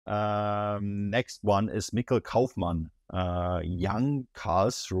Next one is Mikkel Kaufmann, young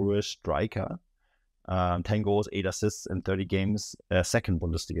Karlsruhe striker. 10 goals, 8 assists in 30 games, second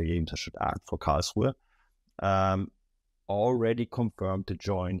Bundesliga games, I should add, for Karlsruhe. Already confirmed to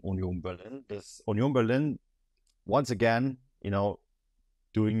join Union Berlin. This Union Berlin, once again,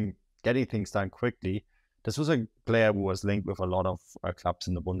 getting things done quickly. This was a player who was linked with a lot of clubs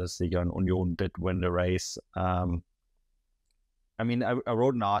in the Bundesliga, and Union did win the race. I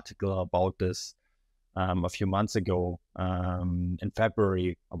wrote an article about this a few months ago in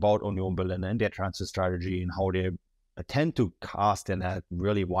February about Union Berlin and their transfer strategy and how they tend to cast their net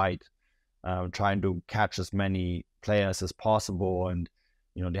really wide, trying to catch as many players as possible. And,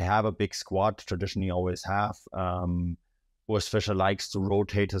 they have a big squad, traditionally always have. Urs Fischer likes to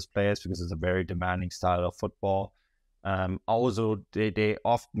rotate his players because it's a very demanding style of football. Also, they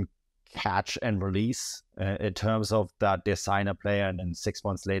often catch and release in terms of that they sign a player and then 6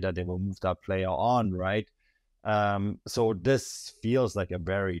 months later they will move that player on, right? So this feels like a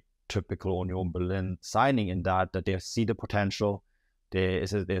very typical Union Berlin signing in that they see the potential.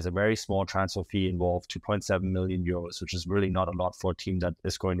 There's a very small transfer fee involved, 2.7 million euros, which is really not a lot for a team that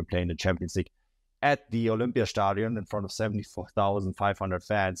is going to play in the Champions League at the Olympiastadion in front of 74,500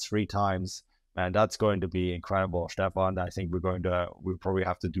 fans 3 times. Man, that's going to be incredible, Stefan. I think we'll probably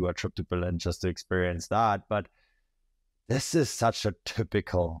have to do a trip to Berlin just to experience that. But this is such a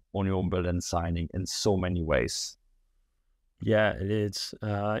typical Union Berlin signing in so many ways. Yeah, it is.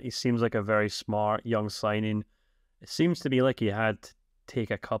 He seems like a very smart young signing. It seems to be like he had to take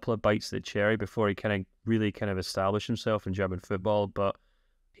a couple of bites of the cherry before he really established himself in German football. But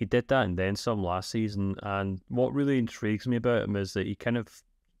he did that and then some last season. And what really intrigues me about him is that he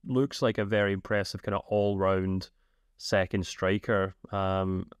looks like a very impressive all-round second striker,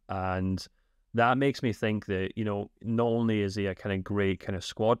 and that makes me think that not only is he a great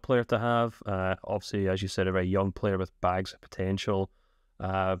squad player to have, obviously as you said, a very young player with bags of potential,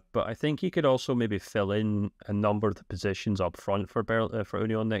 but I think he could also maybe fill in a number of the positions up front for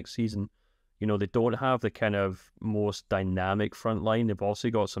Union next season. They don't have the most dynamic front line. They've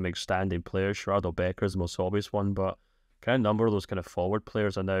also got some outstanding players. Sheraldo Becker is the most obvious one, but a number of those forward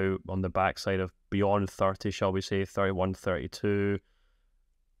players are now on the backside of beyond 30, shall we say, 31, 32.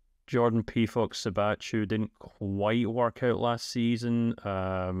 Jordan Pefok-Sabachu didn't quite work out last season.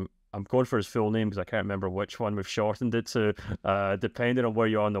 I'm going for his full name because I can't remember which one we've shortened it to. Depending on where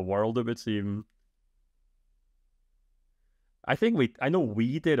you are in the world, it would seem. I know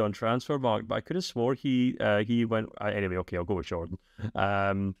we did on Transfermarkt, but I could have swore he went. Anyway, okay, I'll go with Jordan.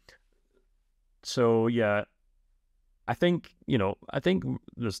 So yeah. I think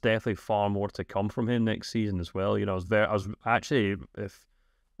there's definitely far more to come from him next season as well. I was actually, if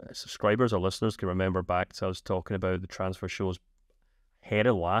subscribers or listeners can remember back to us talking about the transfer shows ahead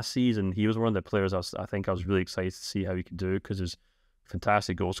of last season, he was one of the players I was really excited to see how he could do because his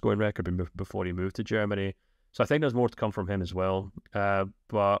fantastic goal scoring record before he moved to Germany. So I think there's more to come from him as well.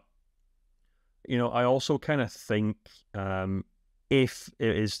 But I also think if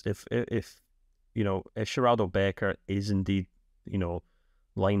Sheraldo Becker is indeed,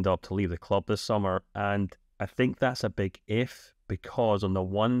 lined up to leave the club this summer, and I think that's a big if, because on the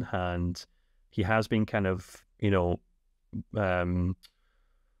one hand, he has been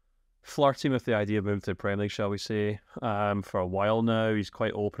flirting with the idea of moving to the Premier League, shall we say, for a while now. He's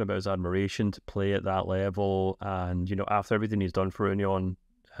quite open about his admiration to play at that level, and, after everything he's done for Union,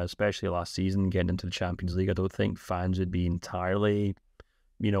 especially last season, getting into the Champions League, I don't think fans would be entirely,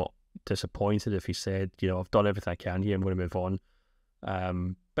 disappointed if he said, I've done everything I can here, I'm going to move on.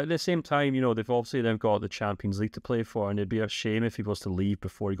 But at the same time, they've got the Champions League to play for, and it'd be a shame if he was to leave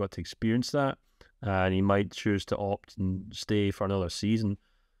before he got to experience that, and he might choose to opt and stay for another season.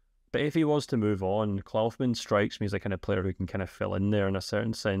 But if he was to move on, Kaufmann strikes me as a player who can fill in there in a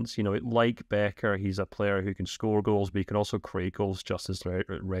certain sense. Like Becker, he's a player who can score goals, but he can also create goals just as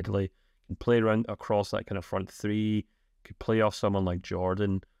readily. Can play around across that front three, could play off someone like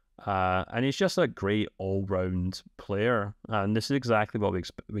Jordan. And he's just a great all-round player, and this is exactly what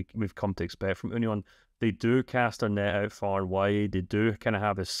we've come to expect from Union. They do cast their net out far and wide. They do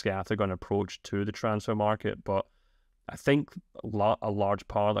have a scattergun approach to the transfer market, but I think a large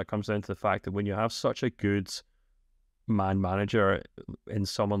part of that comes down to the fact that when you have such a good man manager in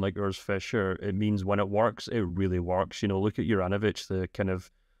someone like Urs Fischer, it means when it works, it really works. Look at Juranovic, the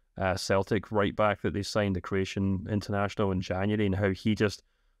Celtic right back that they signed, the Croatian international in January, and how he just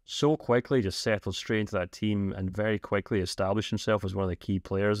so quickly just settled straight into that team and very quickly established himself as one of the key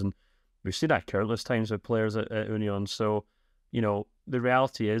players. And we've seen that countless times with players at Union. So the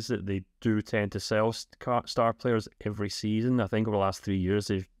reality is that they do tend to sell star players every season. I think over the last 3 years,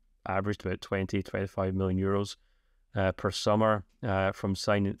 they've averaged about 20-25 million euros per summer from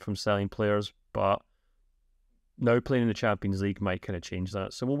selling players. But now playing in the Champions League might kind of change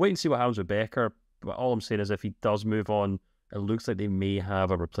that. So we'll wait and see what happens with Becker. But all I'm saying is if he does move on, it looks like they may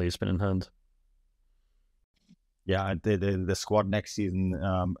have a replacement in hand. Yeah, the squad next season,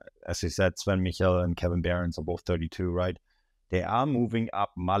 as you said, Sven Michel and Kevin Behrens are both 32, right? They are moving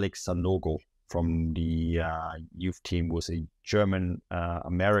up Malik Sanogo from the youth team, who was a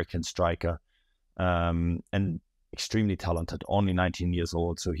German-American striker, and extremely talented, only 19 years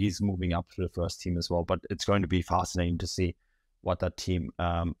old. So he's moving up to the first team as well. But it's going to be fascinating to see what that team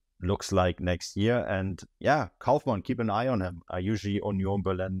looks like next year. And yeah, Kaufmann, keep an eye on him. Usually Union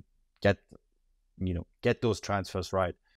Berlin get those transfers right.